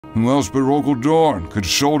Who else but Rogal Dorn could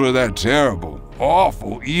shoulder that terrible,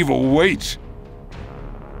 awful, evil weight?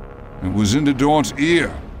 It was into Dorn's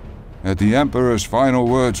ear that the Emperor's final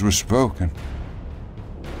words were spoken.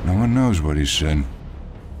 No one knows what he said,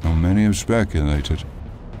 though many have speculated.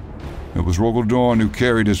 It was Rogal Dorn who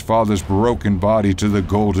carried his father's broken body to the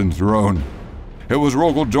Golden Throne. It was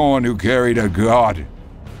Rogal Dorn who carried a god,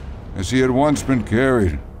 as he had once been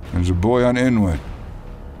carried as a boy on Inward,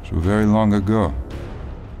 so very long ago.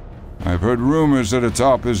 I have heard rumors that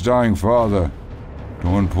atop his dying father,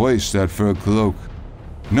 Dorn placed that fur cloak,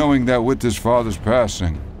 knowing that with his father's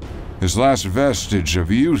passing, his last vestige of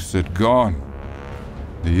youth had gone.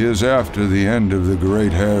 The years after the end of the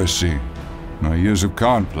Great Heresy, my years of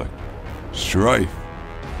conflict, strife,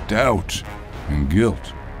 doubt, and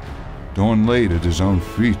guilt, Dorn laid at his own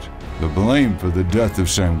feet the blame for the death of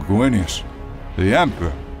Sanguinius, the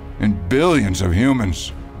Emperor, and billions of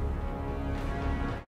humans.